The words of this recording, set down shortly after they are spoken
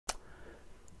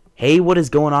Hey, what is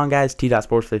going on, guys?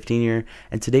 T.Sports15 here,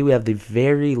 and today we have the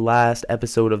very last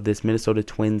episode of this Minnesota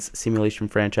Twins simulation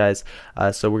franchise.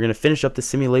 So we're going to finish up the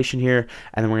simulation here,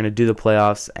 and then we're going to do the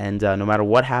playoffs, and no matter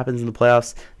what happens in the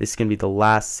playoffs, this is going to be the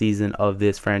last season of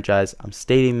this franchise. I've been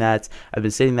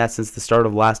stating that since the start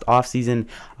of last offseason,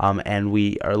 and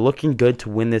we are looking good to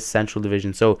win this Central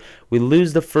Division. So we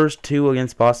lose the first two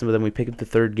against Boston, but then we pick up the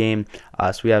third game.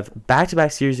 So we have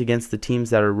back-to-back series against the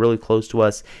teams that are really close to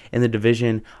us in the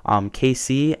division.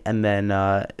 KC and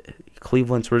then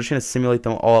Cleveland. So we're just going to simulate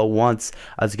them all at once.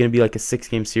 It's going to be like a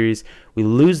 6-game series. We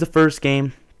lose the first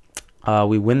game.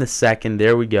 We win the second.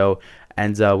 There we go.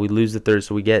 And we lose the third.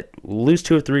 So we lose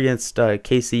 2 of 3 against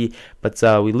KC.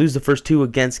 But we lose the first 2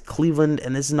 against Cleveland.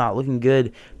 And this is not looking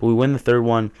good. But we win the third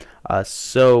one.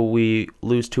 So we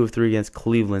lose 2 of 3 against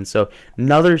Cleveland. So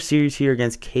another series here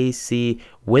against KC.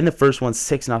 Win the first one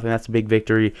 6-0. That's a big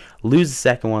victory. Lose the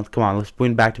second one. Come on, let's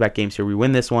win back-to-back games here. We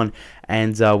win this one,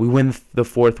 and we win the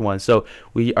fourth one. So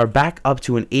we are back up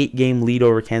to an 8-game lead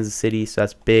over Kansas City. So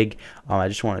that's big. I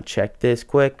just want to check this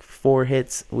quick. 4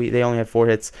 hits. They only have 4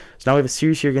 hits. So now we have a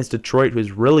series here against Detroit,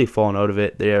 who's really fallen out of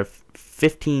it. They are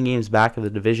 15 games back of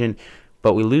the division,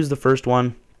 but we lose the first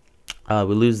one. We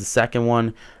lose the second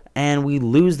one. And we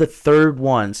lose the third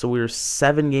one. So we're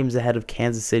 7 games ahead of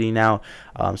Kansas City now.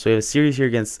 So we have a series here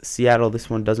against Seattle. This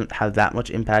one doesn't have that much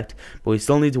impact, but we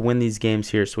still need to win these games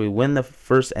here. So we win the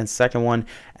first and second one,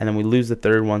 and then we lose the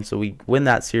third one. So we win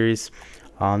that series.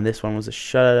 This one was a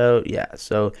shutout. Yeah.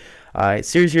 So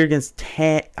series here against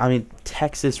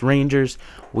Texas Rangers.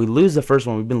 We lose the first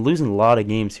one. We've been losing a lot of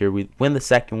games here. We win the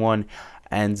second one.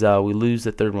 And we lose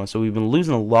the third one. So we've been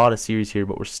losing a lot of series here,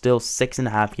 but we're still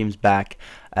 6.5 games back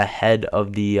ahead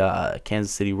of the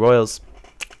Kansas City Royals.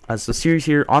 So series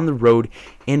here on the road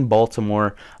in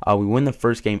Baltimore. We win the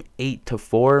first game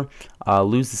 8-4,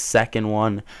 lose the second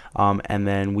one, and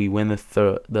then we win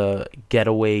the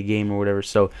getaway game or whatever.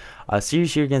 So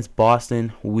series here against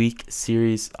Boston, weak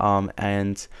series,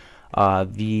 and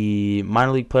the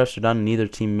minor league playoffs are done. Neither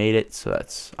team made it, so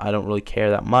I don't really care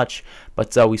that much.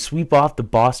 But we sweep off the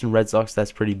Boston Red Sox.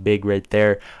 That's pretty big right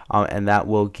there, and that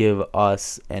will give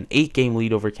us an 8-game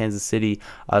lead over Kansas City.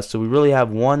 So we really have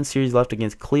 1 series left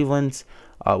against Cleveland.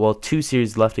 2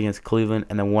 series left against Cleveland,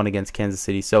 and then 1 against Kansas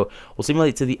City. So we'll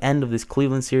simulate to the end of this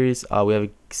Cleveland series. We have a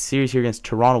series here against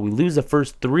Toronto. We lose the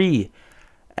first 3.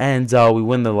 And we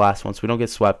win the last one, so we don't get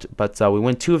swept. But we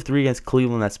win 2 of 3 against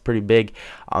Cleveland. That's pretty big.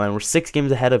 And we're 6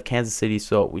 games ahead of Kansas City,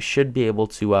 so we should be able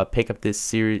to pick up this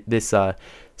series, this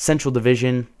Central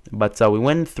Division. But we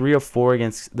win 3 of 4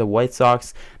 against the White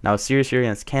Sox. Now a series here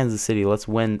against Kansas City. Let's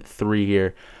win 3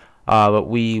 here. But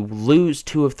we lose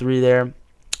 2 of 3 there.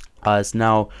 So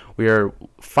now we are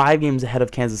 5 games ahead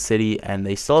of Kansas City, and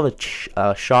they still have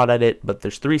a shot at it, but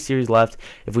there's 3 series left.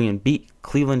 If we can beat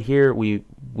Cleveland here, we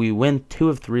win 2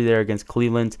 of 3 there against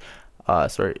Cleveland.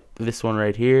 Sorry, this one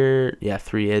right here, yeah,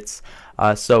 3 hits.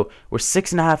 So we're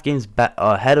 6.5 games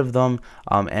ahead of them,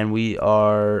 and we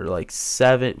are like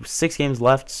 6 games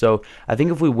left. So I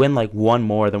think if we win like 1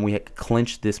 more, then we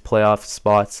clinch this playoff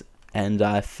spots. And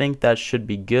I think that should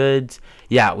be good.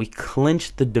 Yeah, we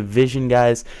clinched the division,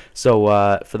 guys. So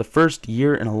for the first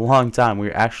year in a long time, we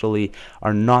actually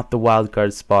are not the wild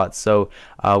card spot. So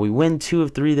we win 2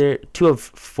 of 3 there, 2 of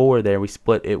 4 there. We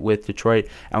split it with Detroit,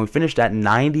 and we finished at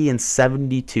 90 and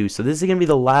 72. So this is gonna be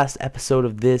the last episode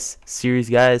of this series,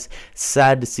 guys.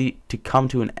 Sad to see to come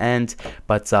to an end,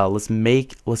 but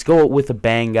let's go with a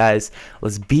bang, guys.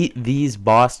 Let's beat these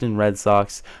Boston Red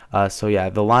Sox. So yeah,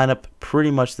 the lineup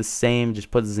pretty much the same.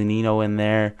 Just put Zunino in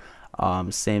there.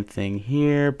 Same thing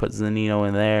here. Put Zunino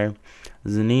in there.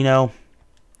 Zunino.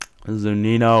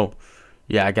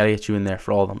 Yeah, I gotta get you in there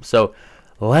for all of them. So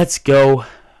let's go.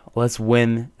 Let's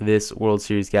win this World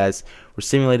Series, guys. We're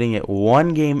simulating it 1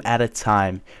 game at a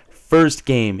time. First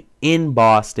game in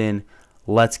Boston.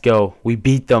 Let's go. We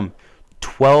beat them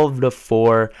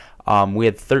 12-4. We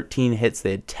had 13 hits.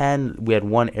 They had 10. We had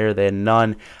 1 error. They had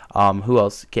none. Who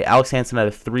else? Okay, Alex Hansen had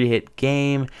a 3-hit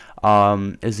game.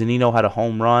 Zunino had a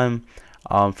home run.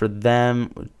 For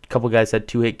them, a couple guys had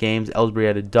 2-hit games. Ellsbury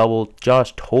had a double.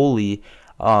 Josh Tolley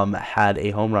had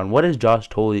a home run. What is Josh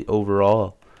Tolley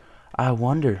overall? I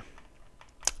wonder.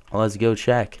 Well, let's go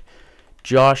check.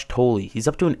 Josh Tolley, he's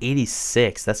up to an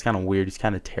 86. That's kind of weird. He's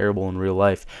kind of terrible in real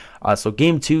life. So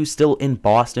game 2 still in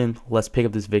Boston. Let's pick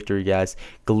up this victory, guys.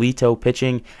 Galito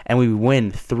pitching, and we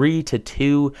win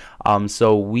 3-2.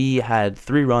 So we had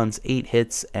 3 runs, 8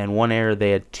 hits, and 1 error.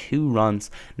 They had 2 runs,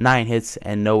 9 hits,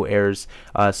 and no errors.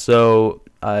 So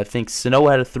I think Sano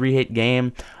had a 3-hit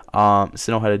game.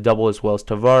 Sano had a double as well as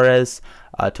Tavares.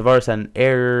 Tavares had an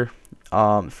error.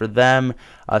 For them,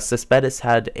 Cespedes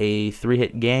had a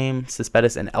 3-hit game.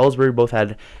 Cespedes and Ellsbury both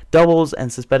had doubles,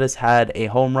 and Cespedes had a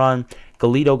home run.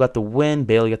 Galito got the win,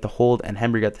 Bailey got the hold, and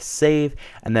Hembree got the save,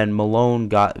 and then Malone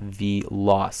got the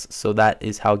loss. So that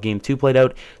is how Game 2 played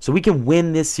out. So we can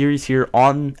win this series here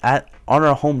on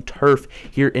our home turf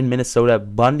here in Minnesota.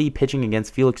 Bundy pitching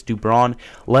against Felix Dubron.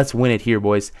 Let's win it here,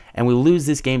 boys. And we lose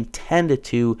this game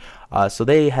 10-2. So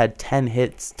they had 10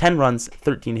 runs,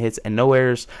 13 hits, and no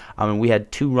errors. And we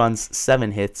had 2 runs,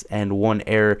 7 hits, and 1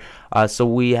 error. So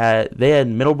they had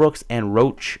Middlebrooks and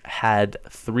Roach had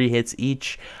 3 hits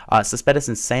each. Cespedes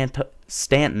and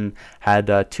Stanton had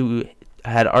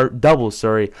doubles,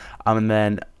 and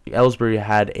then Ellsbury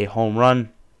had a home run.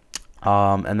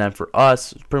 And then for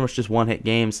us, pretty much just 1-hit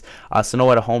games. Sano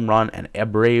had a home run, and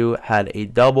Abreu had a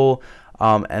double.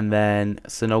 And then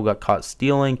Sano got caught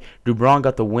stealing. Dubron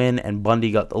got the win, and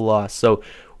Bundy got the loss. So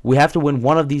we have to win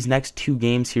one of these next 2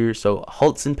 games here. So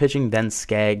Hultzen pitching, then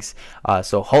Skaggs.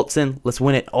 So Hultzen, let's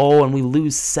win it. Oh, and we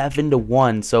lose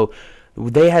 7-1. So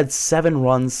they had 7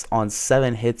 runs on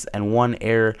 7 hits and 1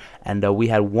 error, and we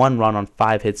had 1 run on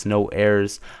 5 hits, no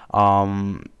errors.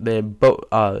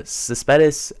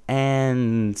 Cespedes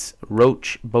and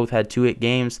Roach both had 2-hit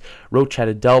games. Roach had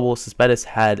a double, Cespedes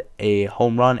had a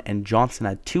home run, and Johnson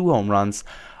had 2 home runs.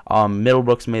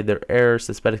 Middlebrooks made their error.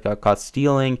 Cespedes got caught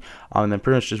stealing. And then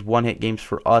pretty much just 1-hit games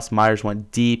for us. Myers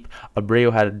went deep.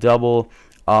 Abreu had a double.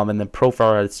 And then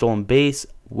Profar had a stolen base.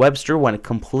 Webster went a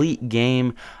complete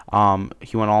game.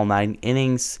 He went all 9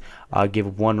 innings.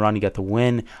 Gave 1 run. He got the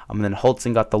win. And then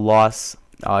Hultzen got the loss.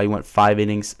 He went 5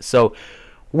 innings. So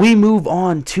we move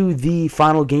on to the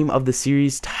final game of the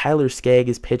series. Tyler Skaggs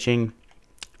is pitching.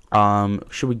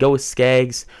 Should we go with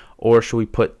Skaggs, or should we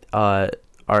put our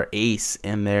ace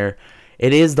in there?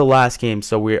 It is the last game,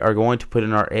 so we are going to put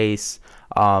in our ace,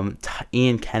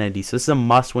 Ian Kennedy. So this is a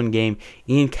must-win game.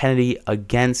 Ian Kennedy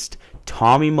against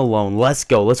Tommy Malone. Let's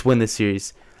go. Let's win this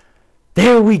series.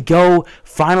 There we go.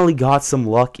 Finally got some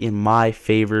luck in my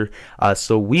favor.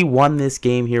 So we won this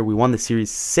game here. We won the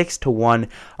series 6-1.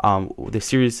 The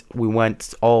series, we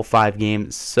went all 5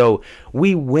 games. So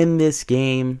we win this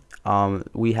game.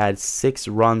 We had 6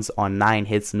 runs on 9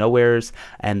 hits, no errors,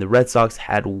 and the Red Sox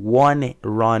had 1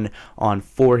 run on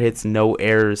 4 hits, no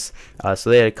errors. So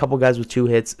they had a couple guys with 2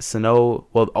 hits.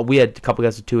 We had a couple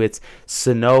guys with 2 hits.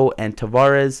 Sano and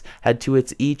Tavares had 2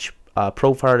 hits each.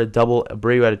 Profar had a double,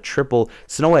 Abreu had a triple.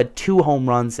 Sano had 2 home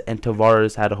runs, and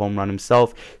Tavares had a home run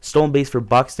himself. Stolen base for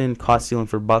Buxton, caught stealing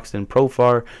for Buxton,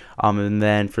 Profar. And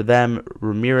then for them,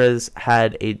 Ramirez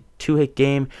had a 2-hit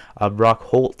game. Brock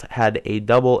Holt had a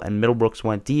double, and Middlebrooks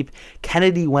went deep.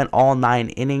 Kennedy went all 9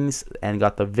 innings and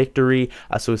got the victory,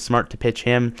 so it was smart to pitch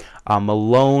him.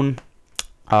 Malone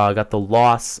got the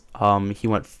loss. He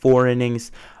went 4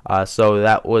 innings. So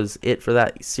that was it for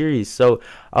that series. So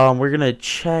we're going to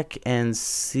check and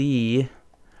see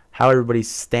how everybody's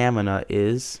stamina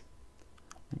is.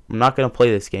 I'm not going to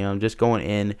play this game. I'm just going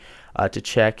in to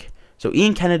check. So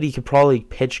Ian Kennedy could probably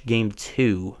pitch game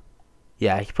 2.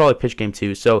 Yeah, he could probably pitch game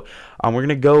 2. So we're going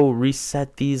to go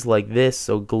reset these like this.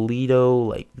 So Galito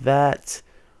like that.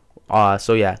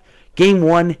 So yeah, game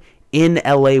 1. In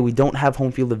LA, we don't have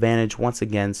home field advantage once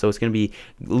again, so it's going to be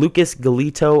Lucas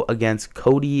Galito against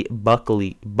Cody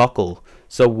Buckle.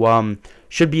 So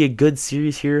should be a good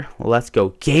series here. Let's go.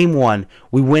 Game 1,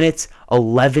 we win it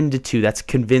 11-2. That's a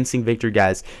convincing victory,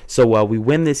 guys. So we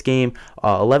win this game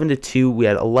 11-2. We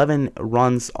had 11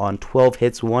 runs on 12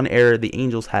 hits, 1 error. The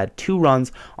Angels had 2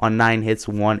 runs on 9 hits,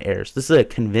 1 error. So this is a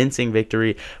convincing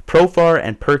victory. Profar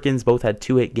and Perkins both had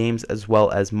 2-hit games, as well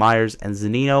as Myers and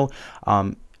Zunino.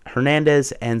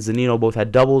 Hernandez and Zunino both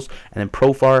had doubles, and then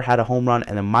Profar had a home run,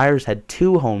 and then Myers had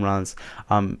 2 home runs.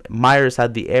 Myers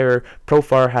had the error,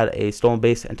 Profar had a stolen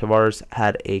base, and Tavares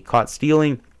had a caught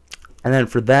stealing. And then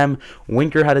for them,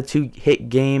 Winker had a 2-hit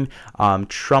game,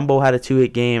 Trumbo had a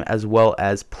 2-hit game, as well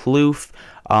as Plouffe.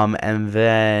 And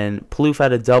then Plouffe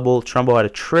had a double, Trumbo had a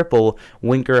triple,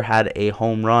 Winker had a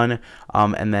home run,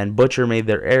 and then Butcher made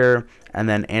their error, and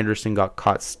then Anderson got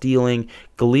caught stealing.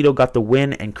 Galito got the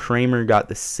win, and Kramer got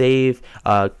the save.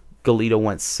 Galito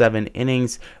went 7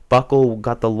 innings. Buckle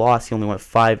got the loss. He only went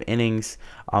 5 innings,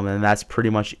 and that's pretty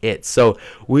much it. So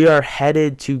we are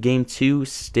headed to game 2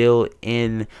 still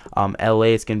in LA.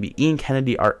 It's going to be Ian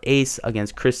Kennedy, our ace,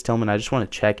 against Chris Tillman. I just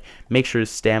want to check, make sure his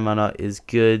stamina is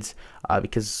good,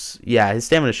 because, yeah, his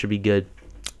stamina should be good.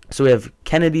 So we have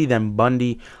Kennedy, then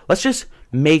Bundy. Let's just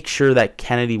make sure that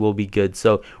Kennedy will be good.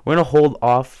 So we're going to hold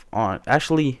off on,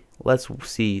 actually, let's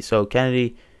see. So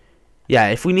Kennedy, yeah,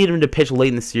 if we need him to pitch late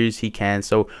in the series, he can.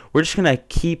 So we're just going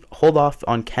to hold off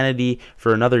on Kennedy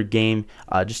for another game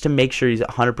just to make sure he's at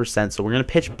 100%. So we're going to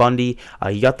pitch Bundy.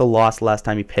 He got the loss last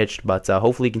time he pitched, but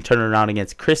hopefully he can turn it around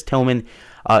against Chris Tillman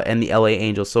and the LA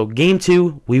Angels. So game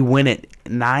 2, we win it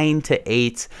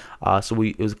 9-8. So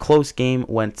it was a close game.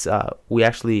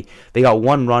 They got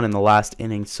 1 run in the last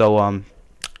inning. So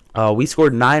we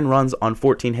scored 9 runs on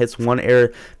 14 hits, 1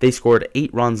 error. They scored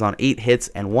 8 runs on 8 hits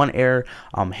and 1 error.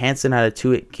 Hansen had a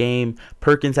 2-hit game.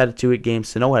 Perkins had a 2-hit game.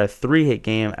 Sano had a 3-hit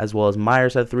game, as well as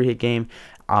Myers had a 3-hit game.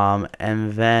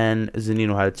 And then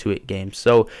Zunino had a 2-hit game.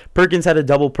 So Perkins had a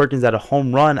double, Perkins had a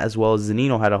home run, as well as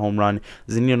Zunino had a home run.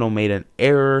 Zunino made an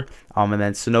error, and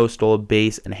then Sano stole a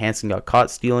base, and Hansen got caught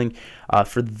stealing.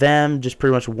 For them, just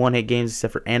pretty much 1-hit games,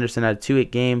 except for Anderson had a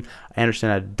 2-hit game. Anderson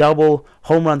had a double.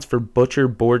 Home runs for Butcher,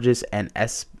 Borges, and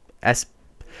Espinoza.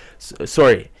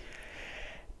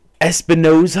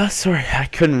 Sorry, I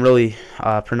couldn't really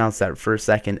pronounce that for a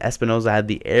second. Espinoza had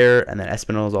the error, and then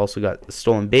Espinoza also got the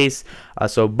stolen base.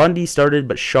 So Bundy started,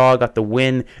 but Shaw got the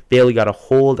win. Bailey got a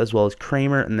hold, as well as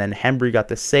Kramer, and then Hembry got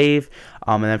the save.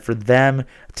 And then for them,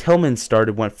 Tillman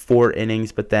started, went 4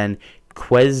 innings, but then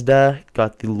Cuesta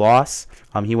got the loss.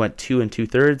 He went 2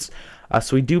 2/3.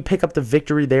 So we do pick up the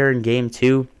victory there in game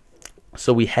 2.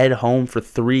 So we head home for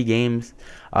 3 games,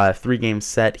 3-game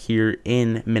set here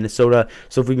in Minnesota.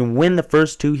 So if we can win the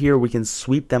first 2 here, we can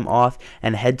sweep them off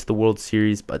and head to the World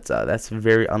Series. But that's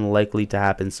very unlikely to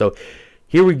happen. So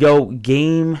here we go,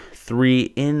 game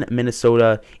 3 in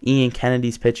Minnesota. Ian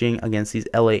Kennedy's pitching against these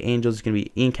LA Angels. It's going to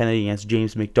be Ian Kennedy against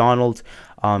James McDonald.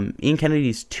 Ian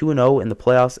Kennedy's 2-0 in the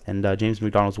playoffs, and James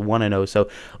McDonald's 1-0. So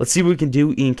let's see what we can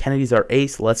do. Ian Kennedy's our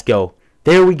ace. Let's go.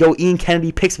 There we go. Ian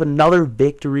Kennedy picks up another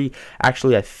victory.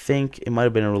 Actually, I think it might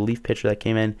have been a relief pitcher that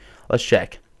came in. Let's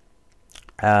check.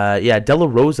 Yeah, De La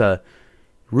Rosa.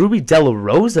 Ruby De La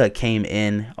Rosa came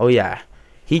in. Oh, yeah.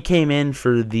 He came in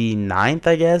for the 9th,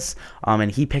 I guess,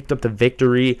 and he picked up the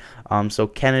victory. So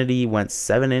Kennedy went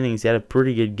 7 innings. He had a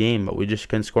pretty good game, but we just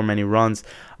couldn't score many runs.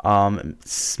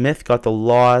 Smith got the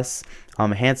loss.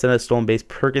 Hansen had a stolen base.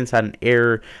 Perkins had an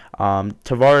error.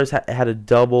 Tavares had a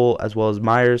double, as well as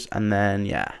Myers. And then,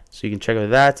 yeah, so you can check out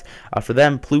that. For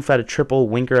them, Plouffe had a triple.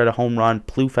 Winker had a home run.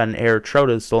 Plouffe had an error. Trout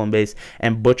had a stolen base.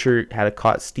 And Butcher had a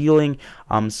caught stealing.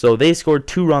 So they scored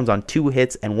 2 runs on 2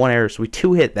 hits and 1 error. So we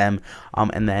 2-hit them.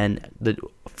 And then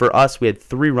for us, we had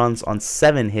 3 runs on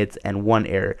 7 hits and 1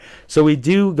 error. So we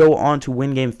do go on to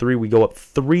win game 3. We go up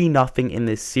 3-0 in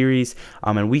this series.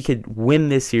 And we could win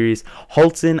this series.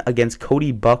 Hultzen against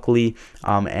Cody Buckley.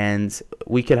 And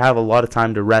we could have a lot of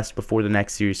time to rest before the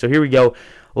next series. So here we go.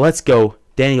 Let's go.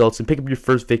 Danny Hultzen, pick up your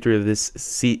first victory of the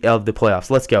playoffs.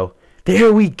 Let's go.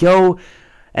 There we go.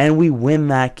 And we win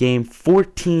that game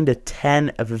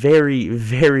 14-10. A very,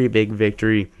 very big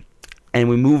victory. And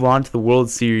we move on to the World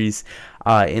Series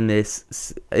in these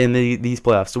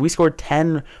playoffs. So we scored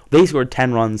 10. They scored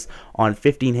 10 runs on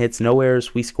 15 hits, no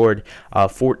errors. We scored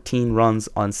 14 runs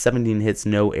on 17 hits,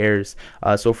 no errors.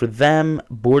 So for them,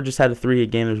 Borges had a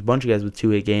 3-hit game. There's a bunch of guys with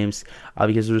 2-hit games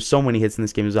because there were so many hits in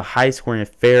this game. It was a high-scoring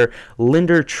affair.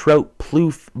 Linder, Trout,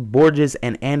 Plouffe, Borges,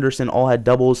 and Anderson all had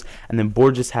doubles, and then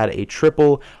Borges had a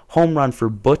triple. Home run for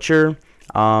Butcher,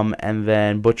 and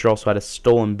then Butcher also had a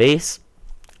stolen base.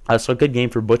 So a good game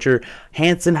for Butcher.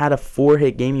 Hansen had a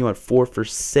 4-hit game. He went 4 for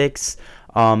 6.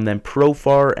 Then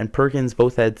Profar and Perkins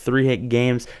both had 3-hit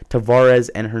games. Tavares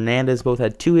and Hernandez both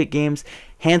had 2-hit games.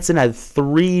 Hansen had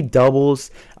 3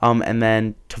 doubles, and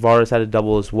then Tavares had a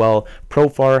double as well.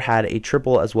 Profar had a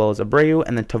triple as well as Abreu,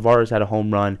 and then Tavares had a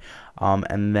home run.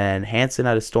 And then Hansen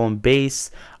had a stolen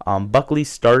base. Buckley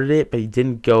started it, but he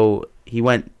didn't get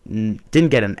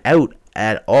an out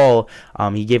at all.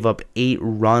 He gave up 8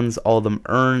 runs, all of them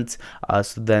earned.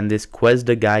 So then this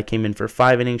Cuesta guy came in for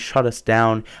 5 innings, shut us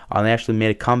down. They actually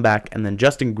made a comeback, and then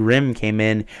Justin Grimm came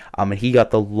in, and he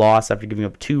got the loss after giving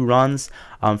up 2 runs.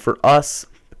 For us,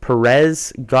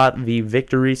 Perez got the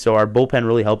victory, so our bullpen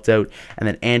really helped out, and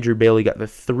then Andrew Bailey got the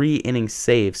 3-inning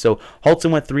save. So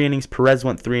Hultzen went 3 innings, Perez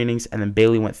went 3 innings, and then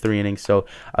Bailey went 3 innings. So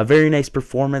a very nice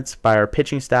performance by our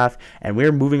pitching staff, and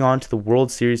we're moving on to the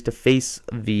World Series to face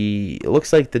it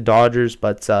looks like the Dodgers,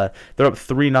 but they're up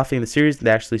 3-0 in the series.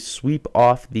 They actually sweep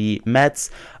off the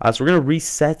Mets. So we're going to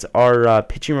reset our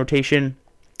pitching rotation,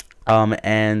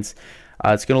 and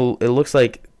it looks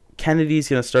like Kennedy's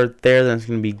going to start there. Then it's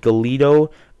going to be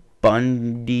Galito,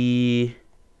 Bundy,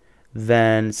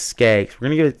 then Skaggs. We're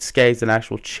going to give Skaggs an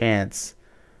actual chance.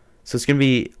 So it's going to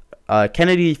be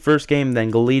Kennedy first game,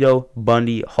 then Galito,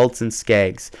 Bundy, Hultzen,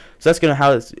 Skaggs. So that's going to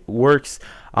how it works.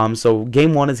 So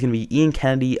game 1 is going to be Ian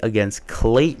Kennedy against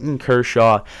Clayton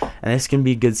Kershaw, and this is going to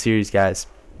be a good series, guys.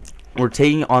 We're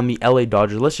taking on the LA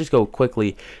Dodgers. Let's just go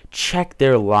quickly check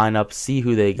their lineup, see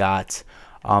who they got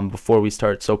before we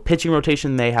start. So pitching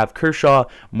rotation, they have Kershaw,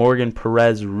 Morgan,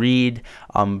 Perez, Reed,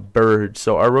 Bird.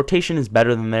 So our rotation is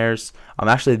better than theirs.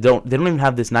 Actually, they don't even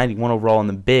have this 91 overall in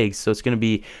the bigs. So it's going to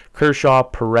be Kershaw,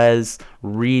 Perez,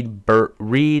 Reed,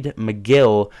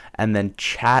 McGill, and then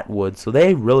Chatwood. So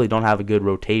they really don't have a good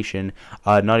rotation,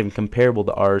 not even comparable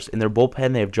to ours. In their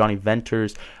bullpen, they have Johnny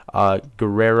Venters,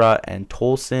 Guerrera, and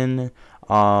Tolson.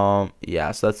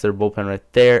 Yeah, so that's their bullpen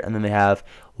right there. And then they have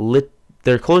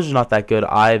their closer's not that good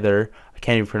either. I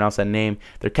can't even pronounce that name.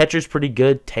 Their catcher's pretty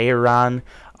good, Tehran.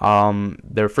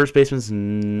 Their first baseman's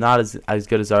not as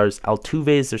good as ours. Altuve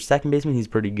is their second baseman. He's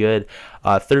pretty good.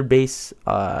 Third base,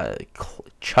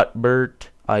 Chutbert.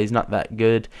 He's not that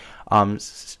good.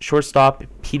 Shortstop,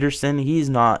 Peterson. He's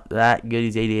not that good.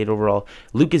 He's 88 overall.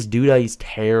 Lucas Duda, he's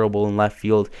terrible in left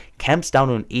field. Kemp's down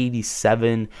to an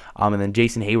 87. And then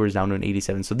Jason Hayward's down to an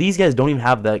 87. So these guys don't even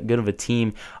have that good of a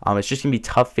team. It's just going to be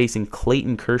tough facing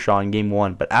Clayton Kershaw in game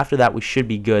 1. But after that, we should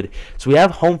be good. So we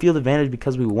have home field advantage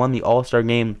because we won the All-Star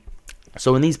game.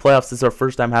 So in these playoffs, this is our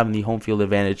first time having the home field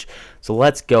advantage. So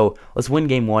let's go. Let's win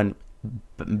game 1.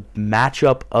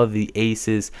 Matchup of the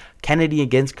aces, Kennedy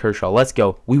against Kershaw. Let's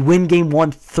go. We win game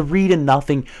 1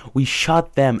 3-0. We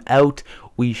shut them out.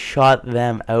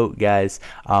 Guys.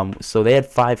 So they had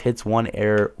 5 hits, 1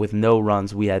 error with no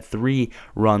runs. We had 3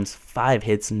 runs, 5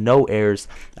 hits, no errors.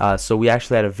 So we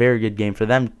actually had a very good game for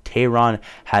them. Tehran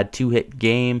had 2-hit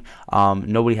game.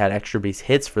 Nobody had extra base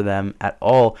hits for them at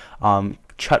all.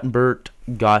 Chutbert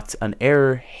got an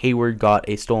error. Hayward got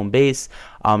a stolen base.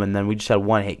 And then we just had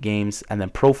 1-hit games. And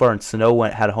then Profar and Sano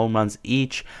had home runs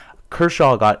each.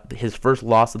 Kershaw got his first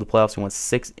loss of the playoffs. He went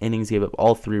 6 innings, gave up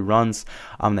all 3 runs.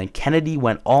 Then Kennedy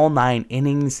went all 9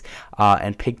 innings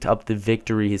and picked up the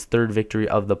victory, his 3rd victory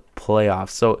of the playoffs.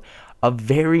 So a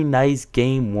very nice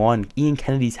game 1. Ian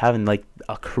Kennedy's having like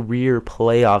a career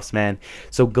playoffs, man.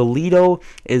 So Galito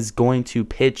is going to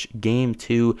pitch game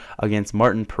 2 against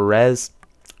Martin Perez.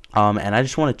 And I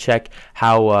just want to check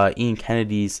how Ian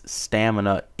Kennedy's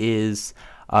stamina is.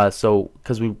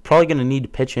 Because we're probably going to need to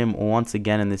pitch him once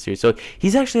again in this series. So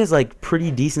he's actually has like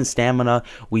pretty decent stamina.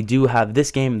 We do have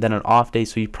this game, then an off day.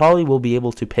 So he probably will be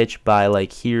able to pitch by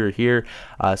like here or here.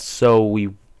 So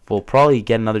we will probably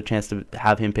get another chance to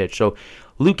have him pitch. So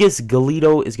Lucas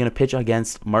Galito is going to pitch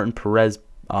against Martin Perez.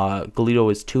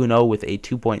 Galito is 2-0 with a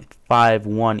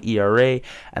 2.51 ERA,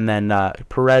 and then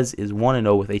Perez is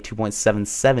 1-0 with a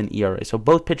 2.77 ERA. So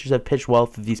both pitchers have pitched well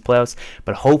through these playoffs,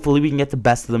 but hopefully we can get the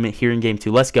best of them here in game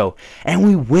 2. Let's go. And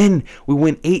we win. We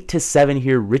win 8-7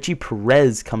 here. Richie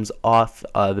Perez comes off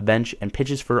the bench and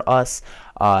pitches for us.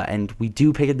 And we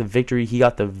do pick up the victory. He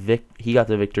got the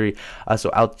victory. So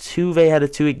Altuve had a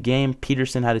 2-hit game.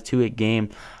 Peterson had a 2-hit game.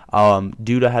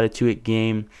 Duda had a 2-hit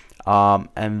game.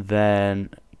 And then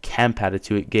Kemp had a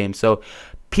 2-hit game. So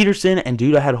Peterson and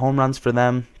Duda had home runs for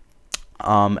them.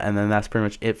 And then that's pretty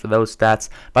much it for those stats.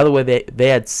 By the way, they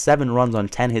had 7 runs on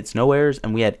 10 hits, no errors,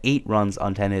 and we had 8 runs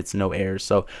on 10 hits, no errors.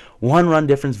 So 1 run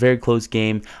difference, very close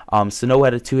game. Sano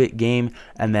had a 2-hit game,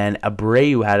 and then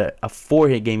Abreu had a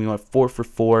 4-hit game. He went 4 for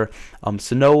 4.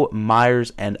 Sano,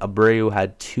 Myers, and Abreu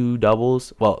had 2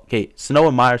 doubles. Well, okay, Sano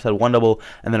and Myers had 1 double,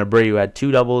 and then Abreu had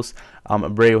 2 doubles.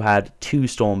 Abreu had 2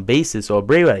 stolen bases, so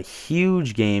Abreu had a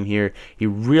huge game here. He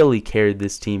really carried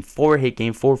this team. 4-hit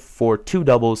game, 4 for 4, 2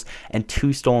 doubles, and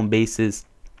 2 stolen bases.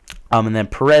 And then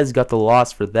Perez got the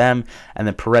loss for them, and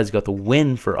then Perez got the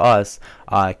win for us.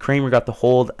 Kramer got the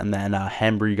hold, and then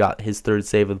Hembry got his 3rd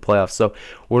save of the playoffs. So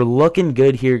we're looking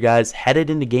good here, guys. Headed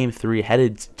into Game 3,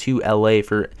 headed to LA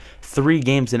for 3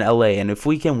 games in LA. And if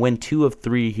we can win 2 of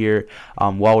 3 here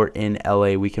while we're in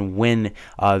LA, we can win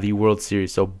the World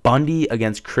Series. So Bundy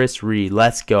against Chris Reed.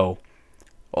 Let's go.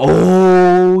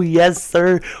 Oh, yes,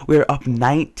 sir. We're up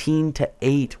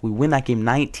 19-8. We win that game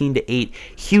 19-8.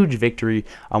 Huge victory.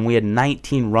 We had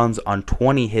 19 runs on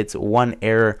 20 hits, 1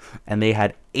 error, and they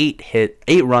had 8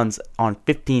 runs on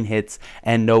 15 hits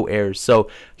and no errors. So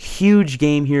huge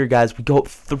game here, guys. We go up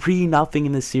 3-0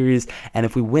 in this series, and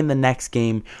if we win the next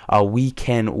game, we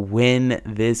can win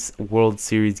this World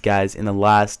Series, guys, in the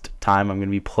last time I'm going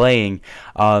to be playing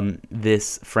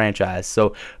this franchise.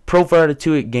 So Profar had a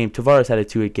 2-hit game, Tavares had a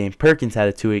 2-hit game, Perkins had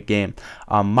a 2-hit game,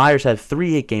 Myers had a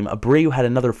 3-hit game, Abreu had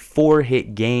another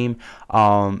 4-hit game,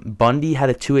 Bundy had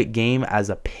a 2-hit game as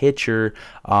a pitcher,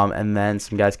 and then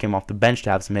some guys came off the bench to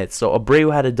have some hits. So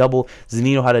Abreu had a double,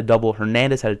 Zunino had a double,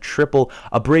 Hernandez had a triple,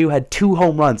 Abreu had 2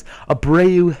 home runs.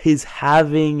 Abreu is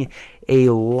having a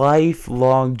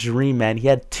lifelong dream, man. He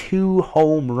had 2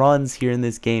 home runs here in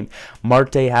this game.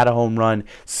 Marte had a home run.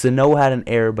 Sano had an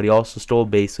error, but he also stole a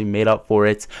base, so he made up for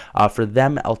it. For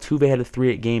them, Altuve had a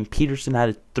 3-hit game. Peterson had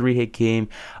a 3-hit game.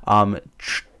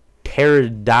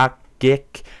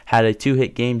 Teradakik had a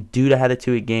 2-hit game. Duda had a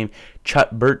 2-hit game.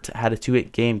 Chutbert had a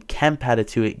 2-hit game. Kemp had a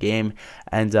 2-hit game.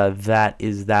 And that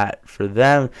is that for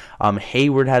them.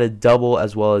 Hayward had a double,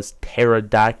 as well as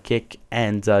Teradakik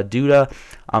and Duda.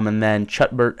 And then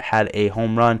Chutbert had a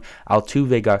home run.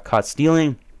 Altuve got caught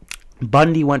stealing.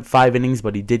 Bundy went 5 innings,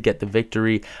 but he did get the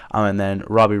victory. And then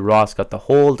Robbie Ross got the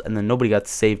hold, and then nobody got the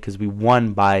save because we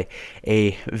won by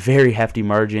a very hefty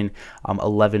margin,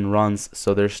 11 runs.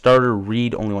 So their starter,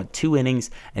 Reed, only went 2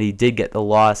 innings, and he did get the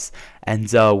loss. And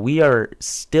we are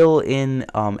still in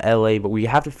LA, but we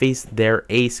have to face their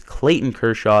ace, Clayton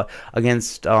Kershaw,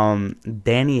 against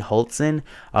Danny Hultzen,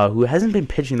 who hasn't been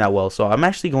pitching that well. So I'm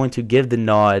actually going to give the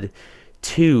nod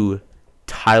to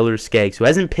Tyler Skaggs, who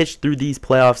hasn't pitched through these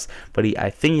playoffs, but I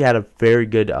think he had a very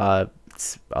good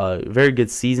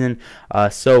season.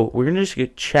 So we're gonna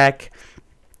just check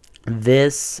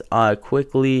this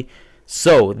quickly.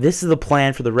 So this is the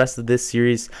plan for the rest of this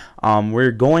series.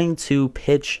 We're going to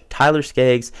pitch Tyler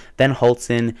Skaggs, then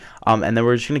Hultzen, and then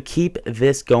we're just going to keep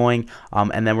this going,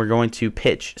 and then we're going to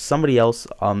pitch somebody else,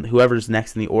 whoever's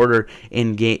next in the order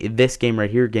in this game right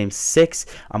here, Game 6.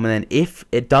 And then if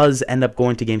it does end up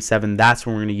going to Game 7, that's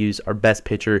when we're going to use our best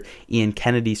pitcher, Ian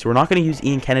Kennedy. So we're not going to use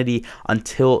Ian Kennedy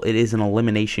until it is an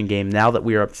elimination game, now that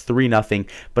we are up 3-0.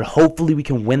 But hopefully we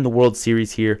can win the World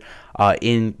Series here.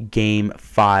 In Game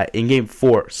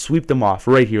 4, sweep them off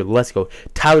right here. Let's go.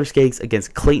 Tyler Skaggs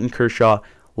against Clayton Kershaw.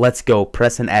 Let's go.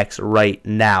 Press an X right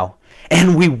now.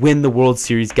 And we win the World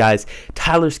Series, guys.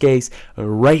 Tyler Skaggs,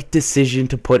 right decision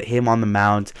to put him on the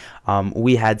mound.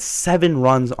 We had 7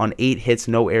 runs on 8 hits,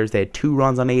 no errors. They had 2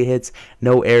 runs on 8 hits,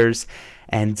 no errors.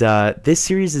 And this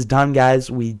series is done,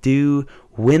 guys. We do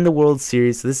win the World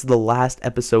Series. So this is the last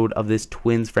episode of this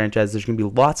Twins franchise. There's going to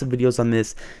be lots of videos on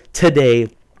this today.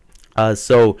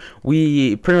 So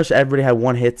we pretty much everybody had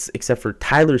 1 hit except for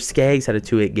Tyler Skaggs had a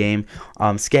 2-hit game.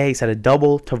 Skaggs had a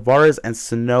double. Tavares and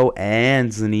Sano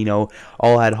and Zunino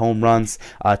all had home runs.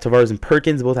 Tavares and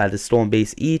Perkins both had a stolen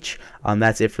base each.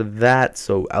 That's it for that.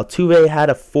 So Altuve had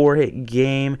a 4-hit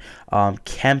game.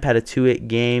 Kemp had a 2-hit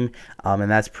game. And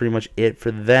that's pretty much it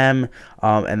for them.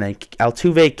 And then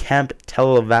Altuve, Kemp,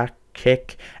 Telavak,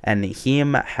 and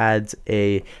Nahim had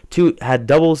had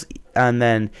doubles, and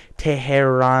then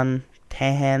Tehen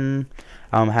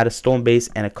had a stolen base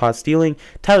and a caught stealing.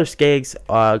 Tyler Skaggs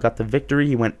got the victory.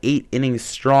 He went 8 innings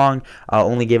strong,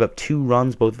 only gave up 2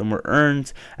 runs. Both of them were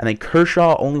earned. And then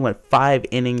Kershaw only went 5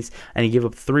 innings, and he gave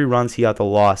up 3 runs. He got the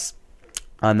loss.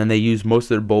 And then they used most of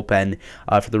their bullpen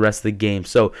for the rest of the game.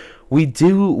 So we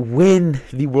do win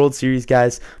the World Series,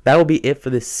 guys. That will be it for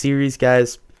this series,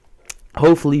 guys.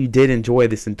 Hopefully you did enjoy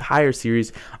this entire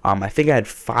series. I think I had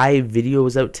 5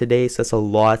 videos out today, so that's a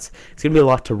lot. It's going to be a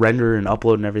lot to render and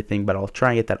upload and everything, but I'll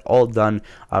try and get that all done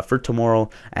for tomorrow.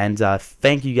 And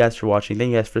thank you guys for watching.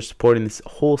 Thank you guys for supporting this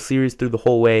whole series through the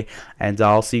whole way, and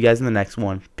I'll see you guys in the next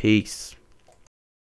one. Peace.